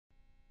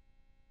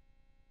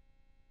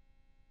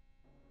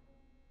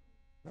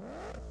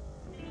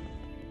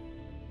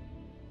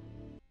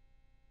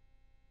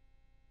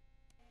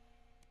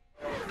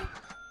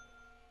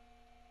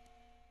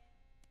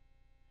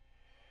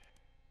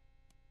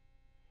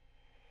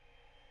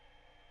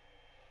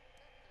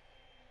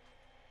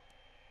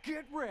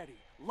Get ready.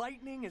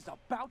 Lightning is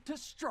about to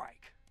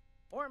strike.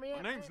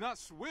 My name's not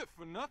Swift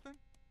for nothing.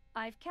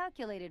 I've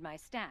calculated my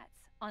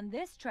stats. On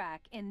this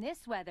track, in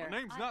this weather... My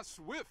name's not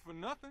Swift for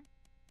nothing.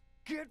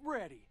 Get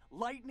ready.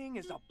 Lightning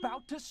is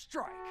about to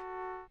strike.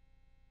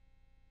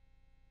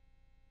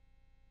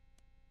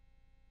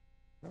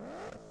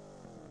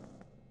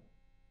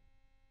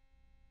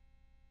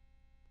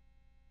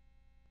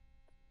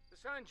 The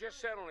sun just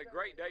set on a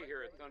great day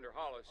here at Thunder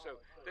Hollow, so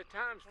the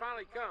time's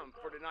finally come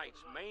for tonight's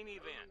main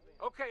event.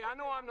 Okay, I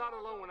know I'm not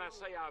alone when I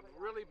say I've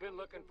really been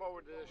looking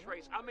forward to this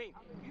race. I mean,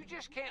 you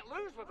just can't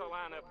lose with a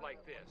lineup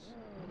like this.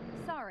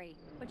 Sorry,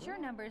 but your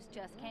numbers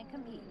just can't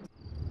compete.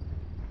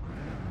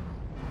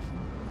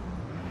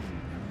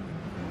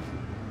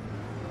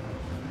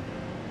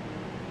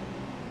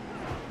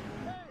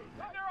 Hey,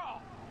 they're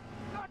off!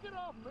 Knock it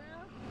off,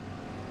 man!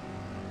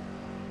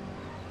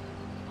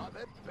 Oh,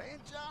 that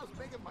paint job's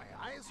making my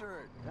eyes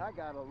hurt. I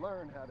gotta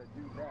learn how to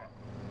do that.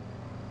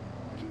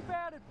 Keep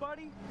at it,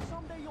 buddy.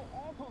 Someday you'll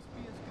almost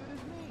be as good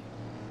as me.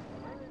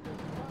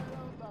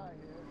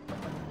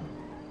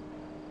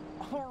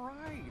 All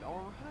right.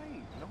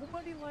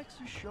 Nobody likes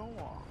a show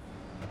off.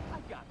 I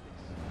got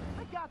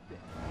this.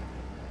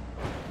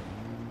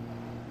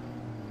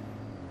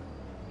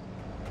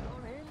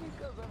 Don't hit me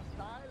because I'm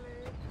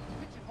stylish.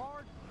 Pitch it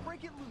hard,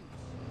 break it loose.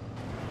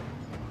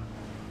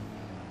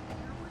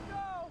 Here we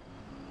go.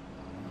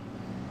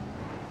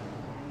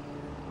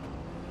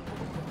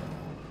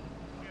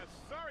 Yeah,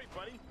 sorry,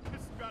 buddy.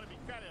 This has got to be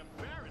kind of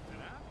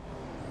embarrassing, huh?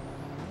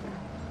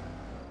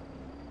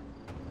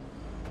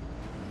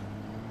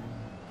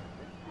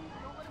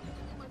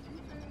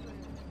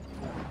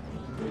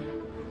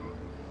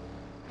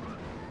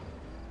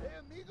 Hey,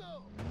 amigo!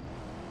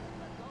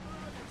 Cover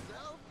on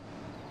yourself?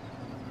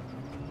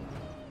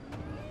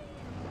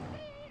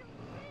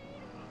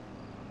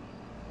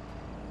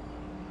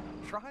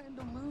 Trying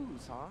to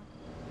lose, huh?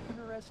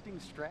 Interesting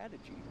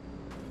strategy.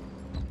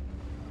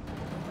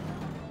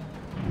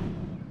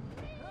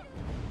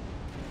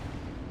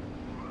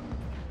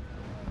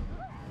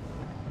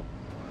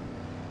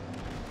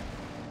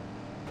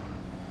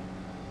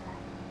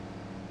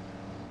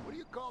 What do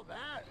you call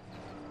that?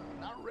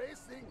 Not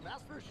racing,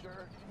 that's for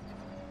sure.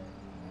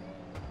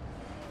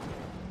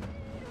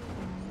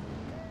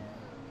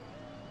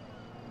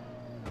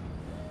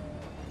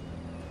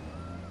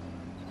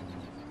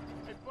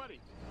 Hey, buddy.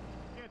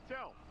 Can't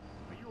tell.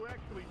 Are you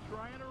actually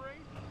trying to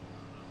race?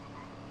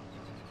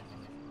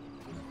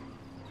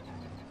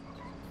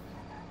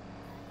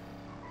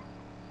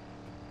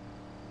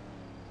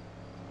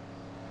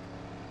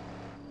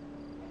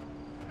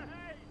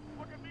 Hey,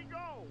 look at me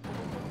go!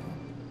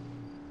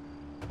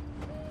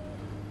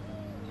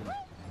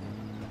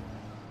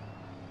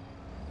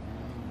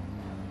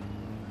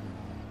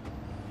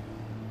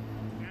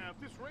 Now, if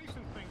this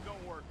racing thing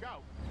don't work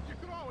out, you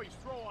could always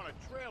throw on a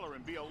trailer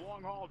and be a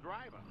long-haul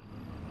driver.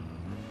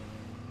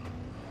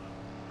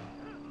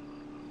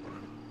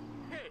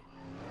 Hey,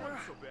 wasn't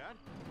so bad.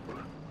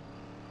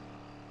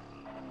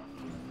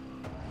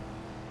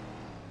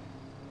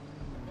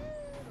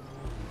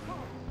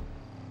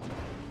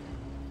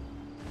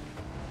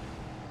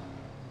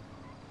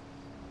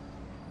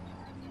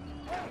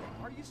 Hey,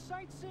 are you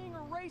sightseeing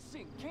or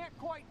racing? Can't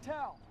quite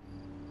tell.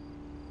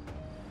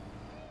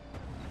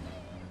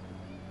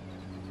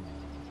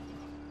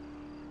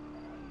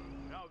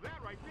 Now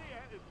that right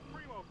there is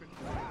primo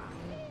control.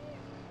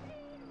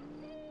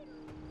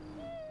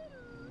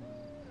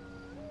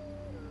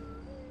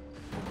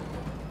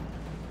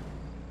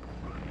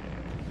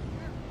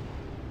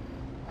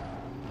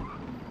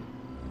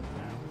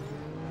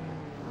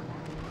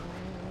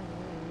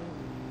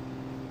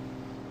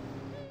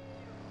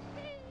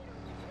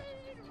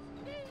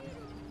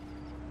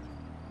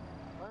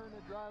 Learn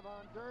to drive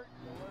on dirt,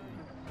 you learn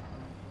to...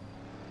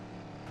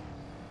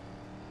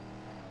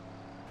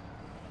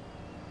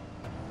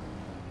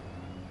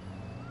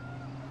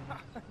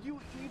 You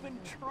even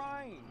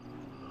trying?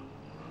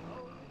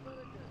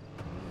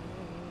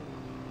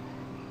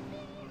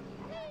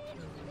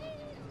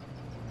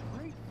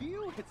 Great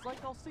view. It's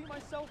like I'll see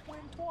myself win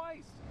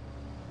twice.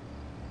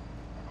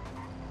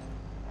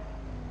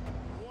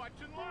 Watch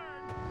and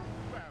learn.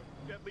 Well,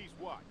 at least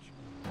watch.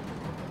 Oh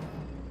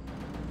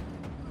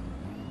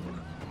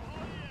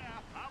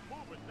yeah, I'm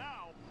moving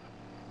now.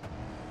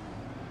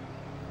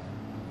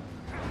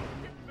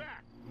 Get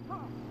back.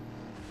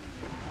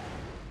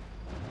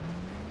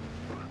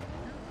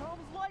 Here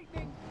comes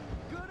lightning.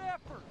 Good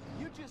effort.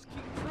 You just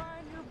keep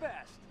trying your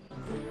best.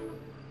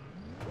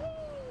 Woo!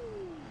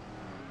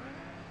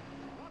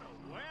 What a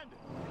landing.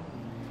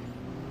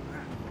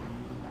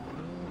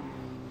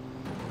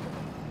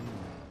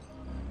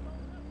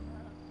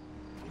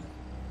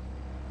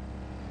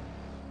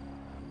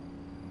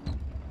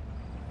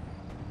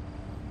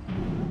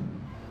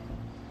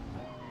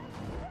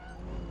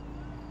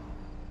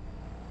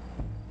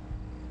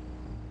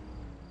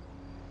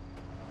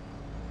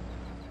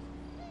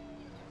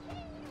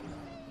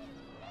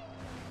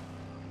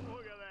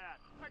 Look at that.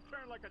 I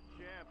turned like a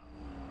champ.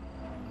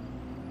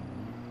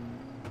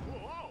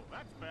 Whoa,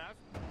 that's fast.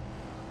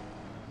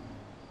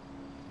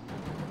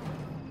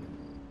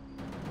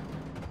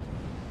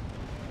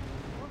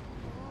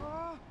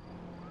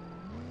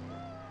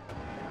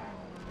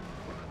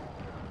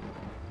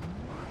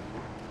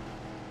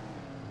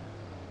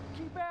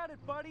 at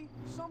it, buddy.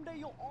 Someday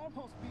you'll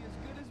almost be as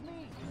good as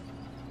me.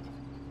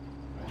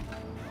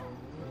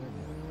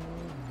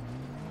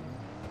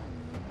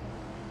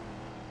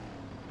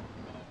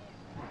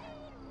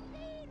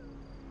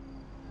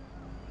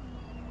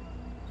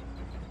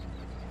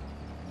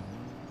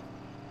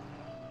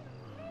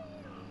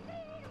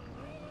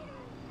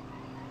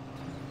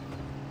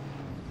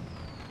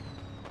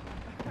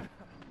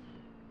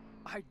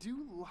 I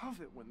do love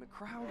it when the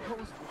crowd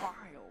goes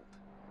wild.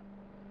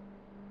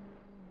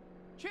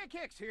 Chick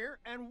Hicks here,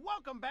 and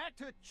welcome back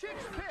to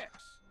Chick's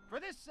Picks. For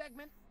this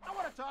segment, I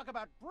want to talk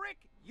about Brick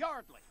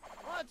Yardley.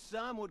 What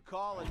some would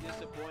call a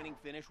disappointing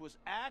finish was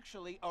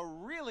actually a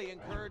really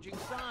encouraging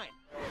sign.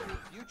 The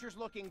future's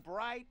looking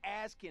bright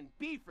as can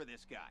be for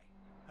this guy.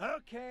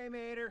 Okay,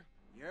 Mater,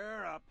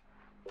 you're up.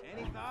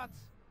 Any thoughts?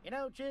 You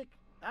know, Chick,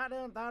 I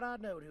done thought I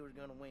knowed who was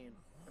gonna win.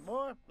 And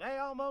boy, they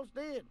almost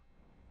did.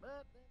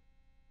 But...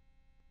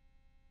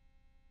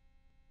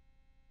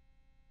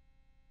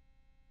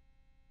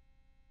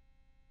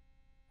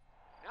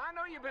 Now, I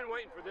know you've been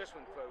waiting for this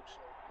one, folks.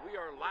 We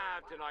are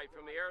live tonight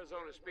from the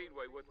Arizona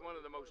Speedway with one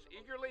of the most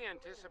eagerly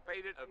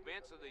anticipated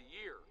events of the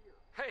year.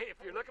 Hey,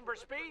 if you're looking for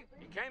speed,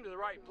 you came to the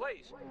right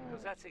place,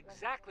 because that's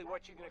exactly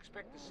what you can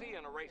expect to see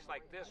in a race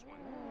like this one.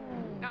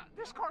 Now,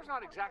 this car's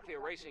not exactly a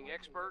racing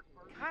expert,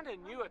 kind of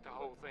new at the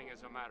whole thing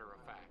as a matter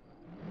of fact.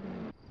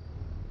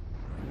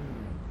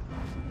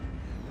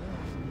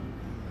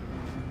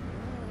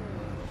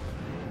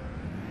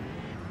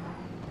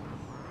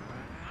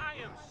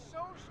 I am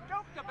so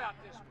stoked about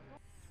this one.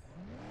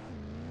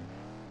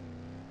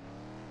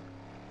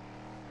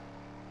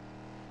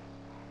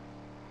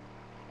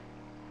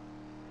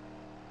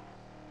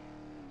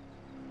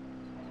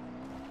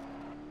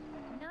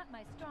 Not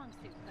my strong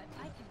suit, but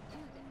I can do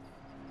this.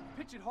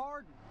 Pitch it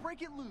hard and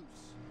break it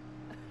loose.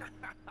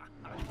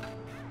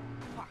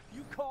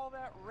 You call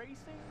that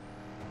racing?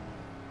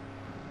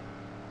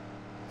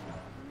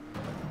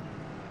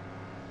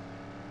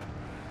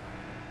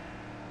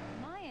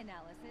 My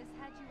analysis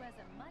had you as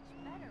a much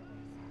better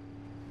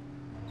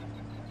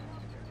racer.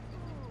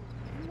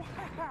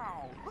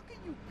 Wow, look at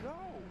you go.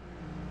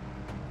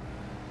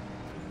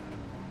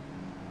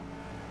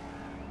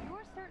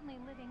 You're certainly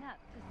living up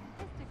to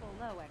statistical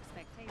low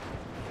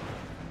expectations.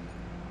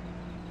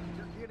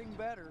 You're getting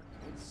better.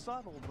 It's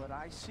subtle, but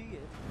I see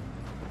it.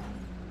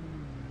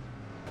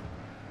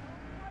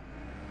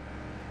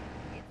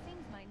 It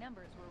seems my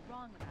numbers were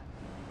wrong about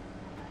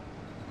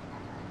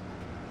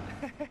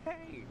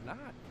Hey,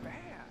 not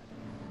bad.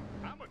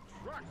 I'm a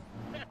truck.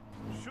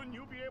 Shouldn't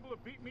you be able to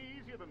beat me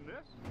easier than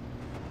this?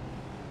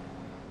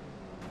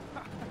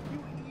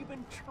 You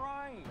even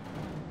trying?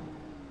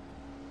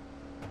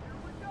 Here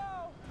we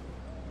go.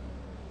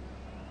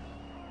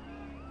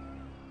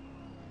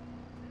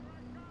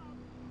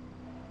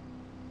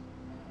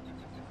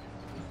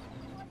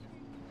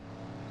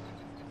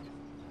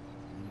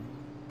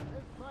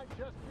 This might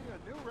just be a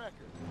new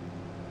record.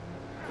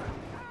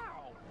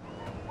 Ow!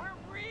 We're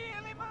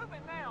really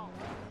moving now.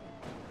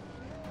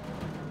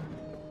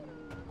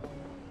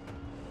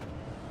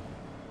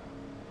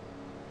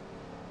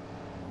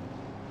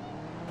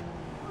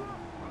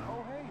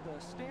 Oh, hey, the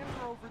stands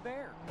are over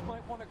there. You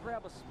might want to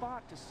grab a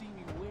spot to see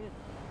me win.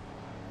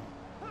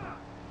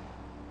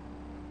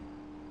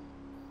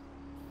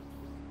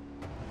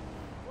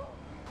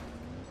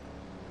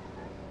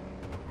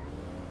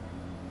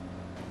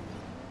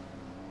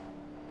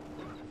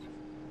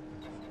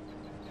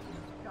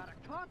 Gotta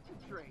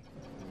concentrate.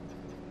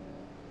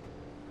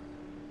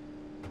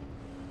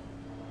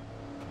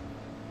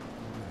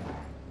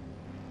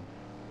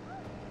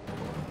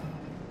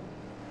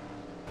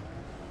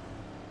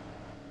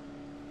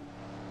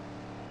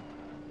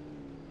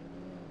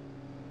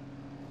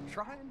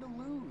 Trying to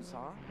lose,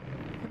 huh?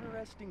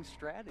 Interesting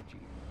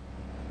strategy.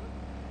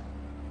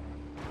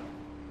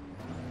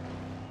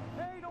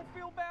 Hey, don't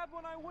feel bad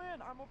when I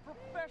win. I'm a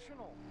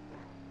professional.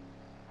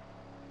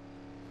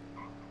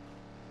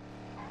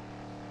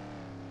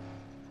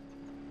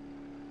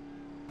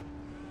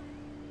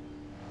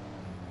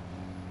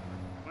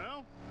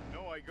 Well, I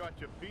know I got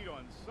you beat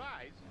on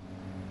size.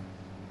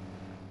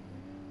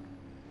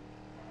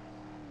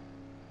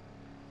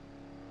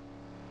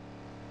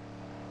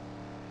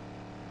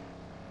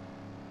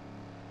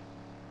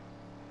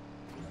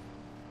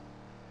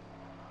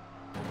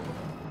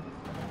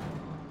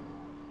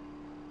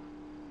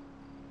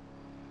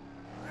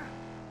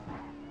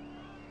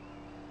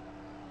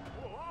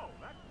 Whoa,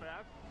 that's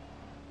fast.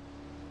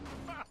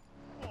 Ha!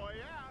 Oh,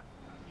 yeah.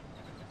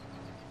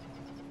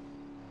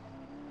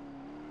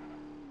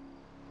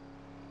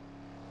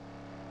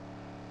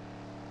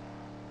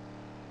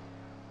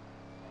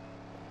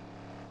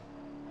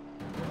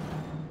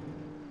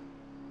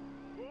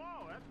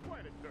 Whoa, that's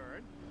quite a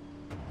turn.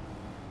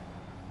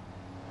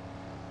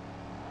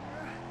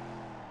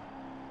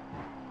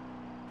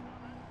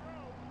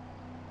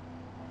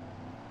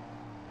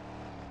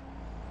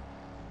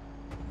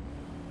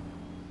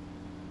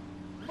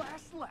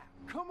 Last lap.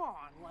 Come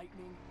on,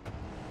 Lightning.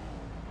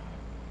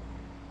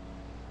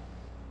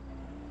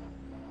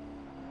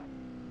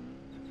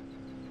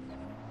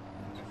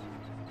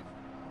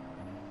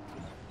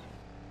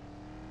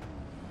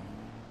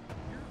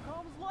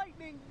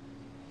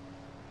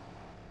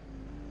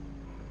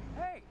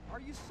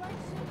 you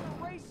sightseeing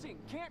or racing?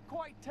 Can't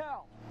quite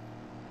tell.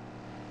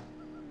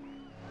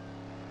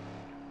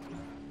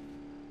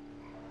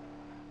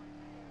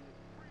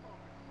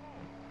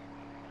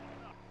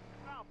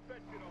 I'll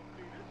bet you don't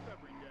see this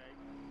every day.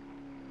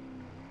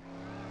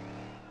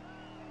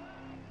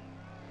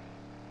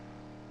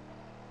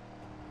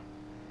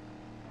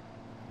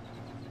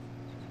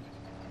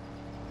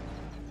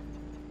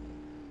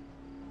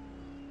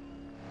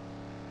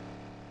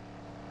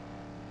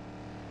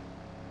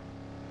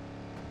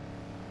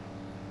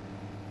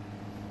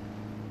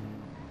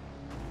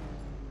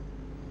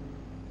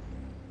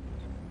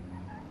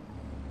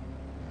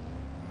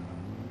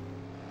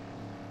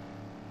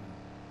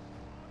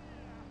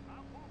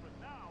 I'm moving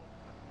now.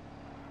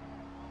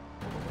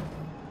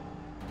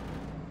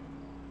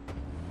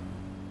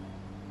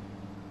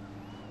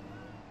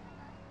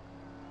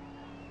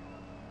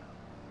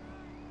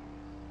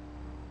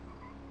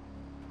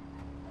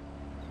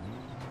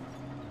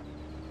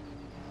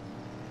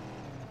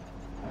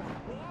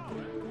 Wow,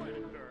 that's quite a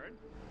turn.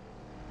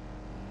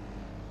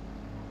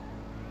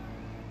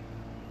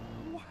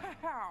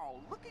 Wow,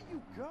 look at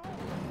you go.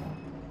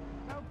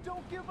 Now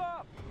don't give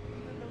up,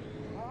 even though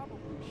you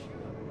probably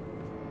should.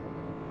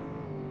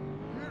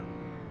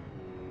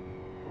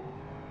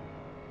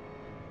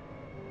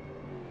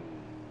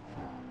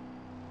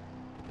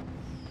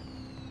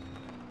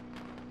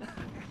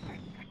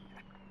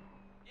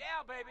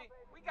 Yeah, baby,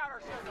 we got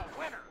ourselves a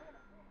winner.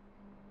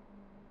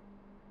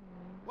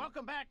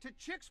 Welcome back to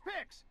Chick's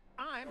Picks.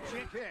 I'm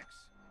Chick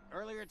Hicks.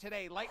 Earlier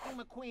today, Lightning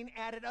McQueen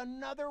added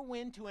another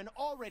win to an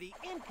already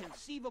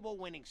inconceivable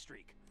winning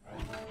streak.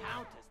 How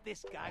does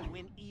this guy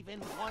win even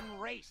one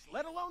race,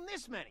 let alone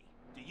this many?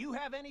 Do you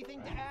have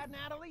anything to add,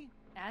 Natalie?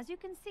 As you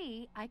can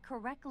see, I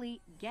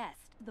correctly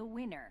guessed the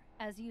winner,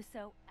 as you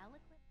so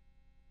eloquently...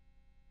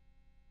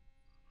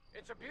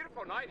 It's a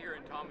beautiful night here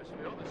in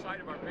Thomasville, the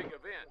site of our big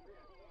event.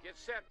 Get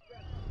set.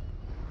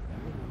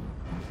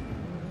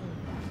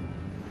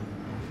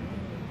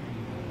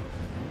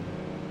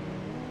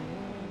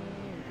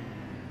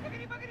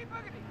 Boogity, boogity,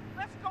 boogity.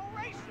 Let's go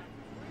racing.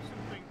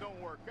 Racing thing don't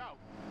work out.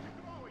 You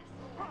can always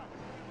run.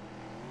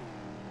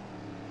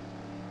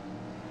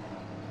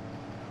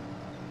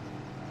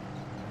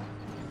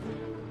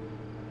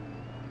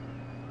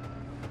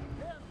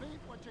 Can't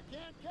beat what you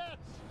can't catch.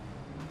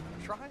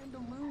 Trying to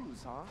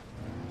lose, huh?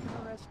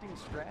 Interesting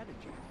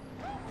strategy.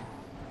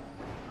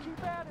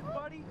 Keep at it,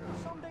 buddy.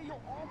 Someday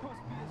you'll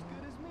almost be as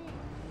good as me.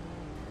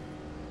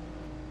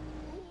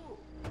 Ooh,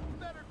 you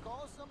better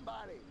call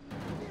somebody.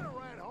 You need a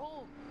ride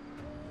home.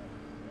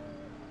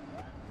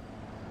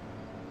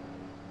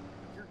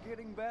 You're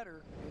getting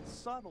better. It's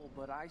subtle,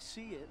 but I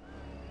see it.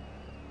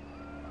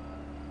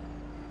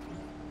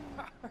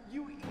 Are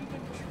you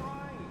even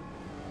trying?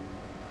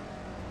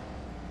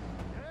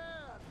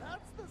 Yeah,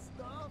 that's the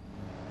stuff.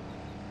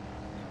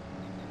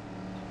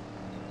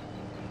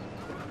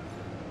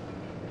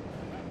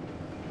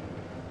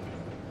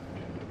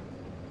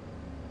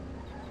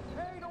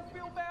 Hey, don't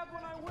feel bad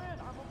when I win.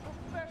 I'm a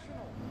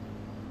professional.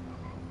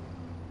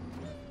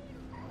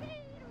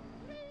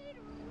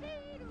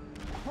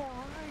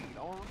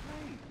 All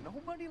right.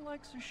 Nobody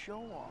likes a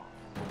show off.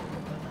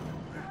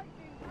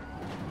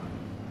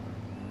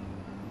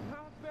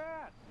 Not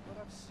bad, but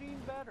I've seen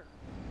better.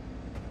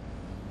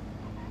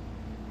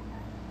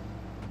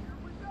 Here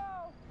we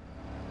go.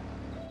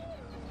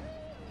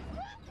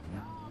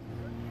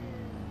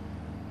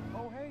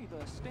 Oh, hey,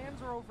 the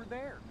stands are over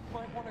there.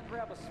 Might want to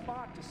grab a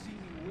spot to see me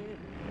win.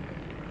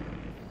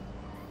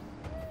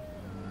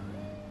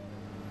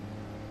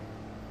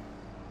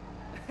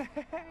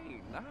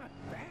 Hey, not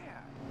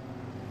bad.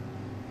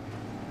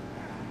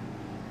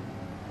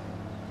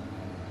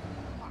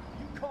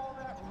 You call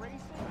that racing?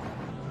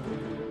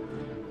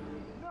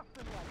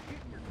 Nothing like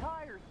getting your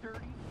tires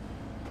dirty.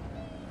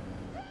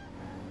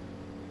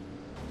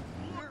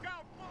 Look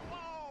out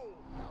below!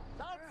 Now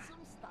that's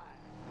some style.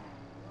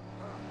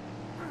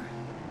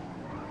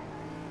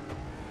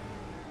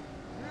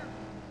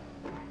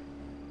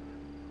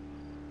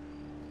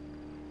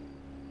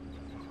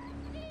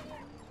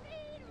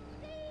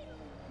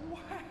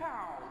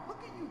 Wow,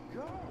 look at you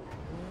go.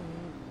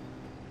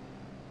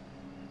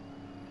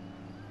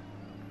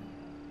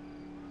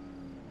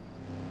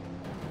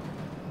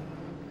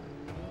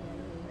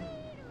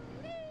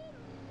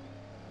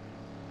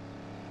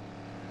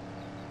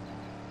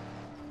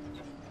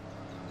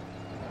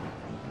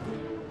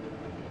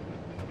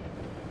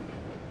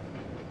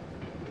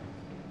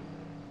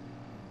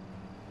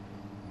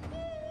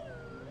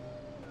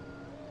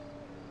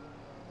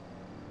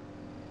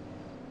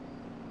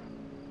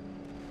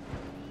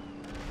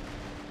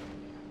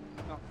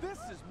 Now this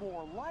is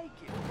more like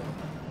it.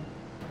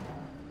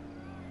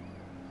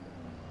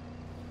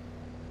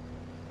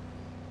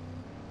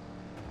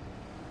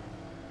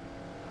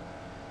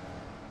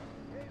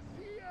 Hey,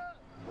 see ya.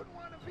 Wouldn't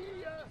want to be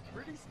ya.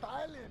 Pretty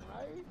styling,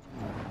 right?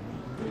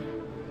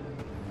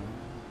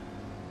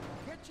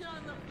 Get you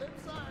on the flip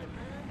side,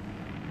 man.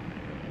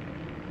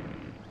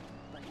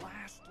 The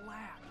last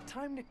lap.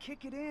 Time to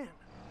kick it in.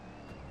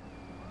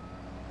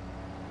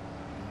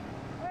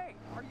 Hey,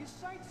 you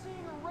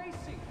sightseeing or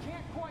racing?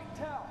 Can't quite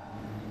tell.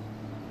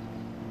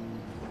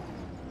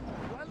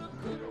 Do I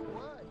look good or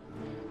what?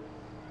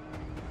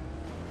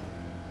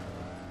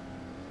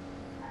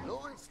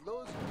 Low and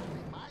slow's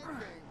usually my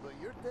thing, but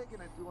you're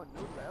taking it to a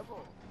new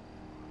level.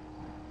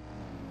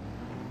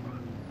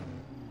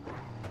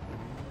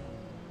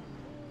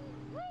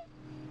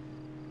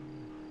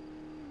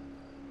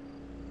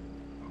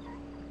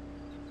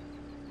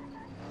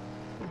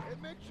 Hey,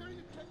 make sure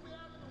you check me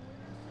out in the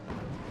winter.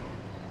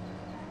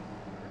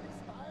 Pretty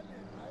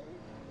styling, right?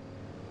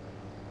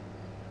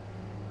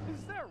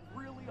 Is that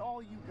really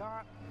all you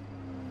got?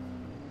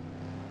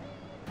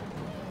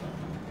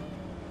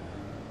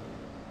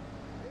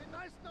 Hey,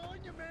 nice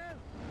knowing you, man.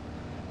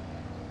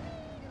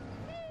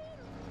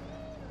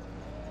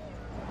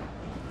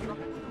 Trying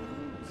to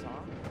lose, huh?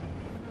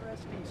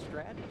 Interesting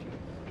strategy.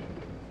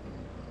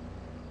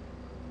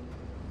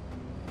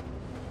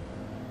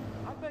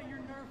 I bet you're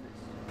nervous.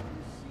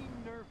 You seem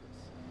nervous.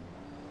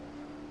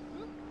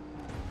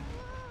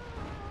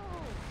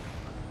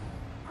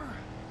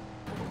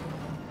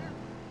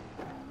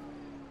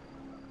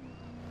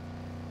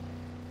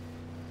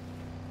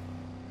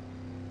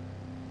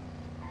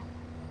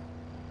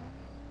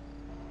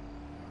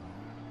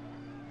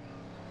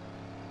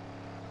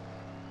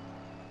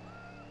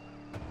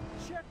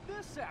 Check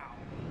this out.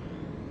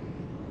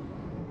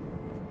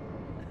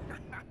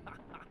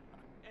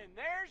 And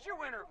there's your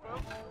winner,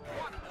 folks.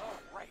 What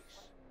a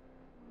race.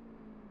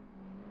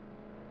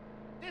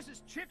 This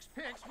is Chick's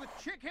Picks with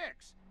Chick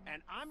Hicks,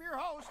 and I'm your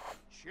host,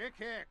 Chick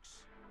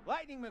Hicks.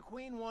 Lightning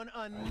McQueen won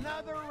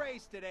another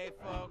race today,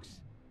 folks.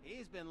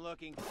 He's been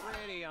looking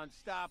pretty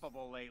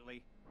unstoppable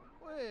lately,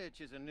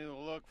 which is a new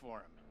look for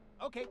him.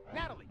 Okay,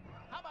 Natalie,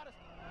 how about us?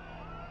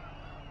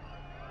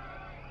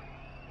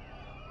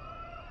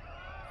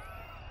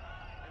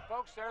 And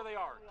folks, there they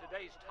are,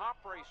 today's top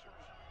racers.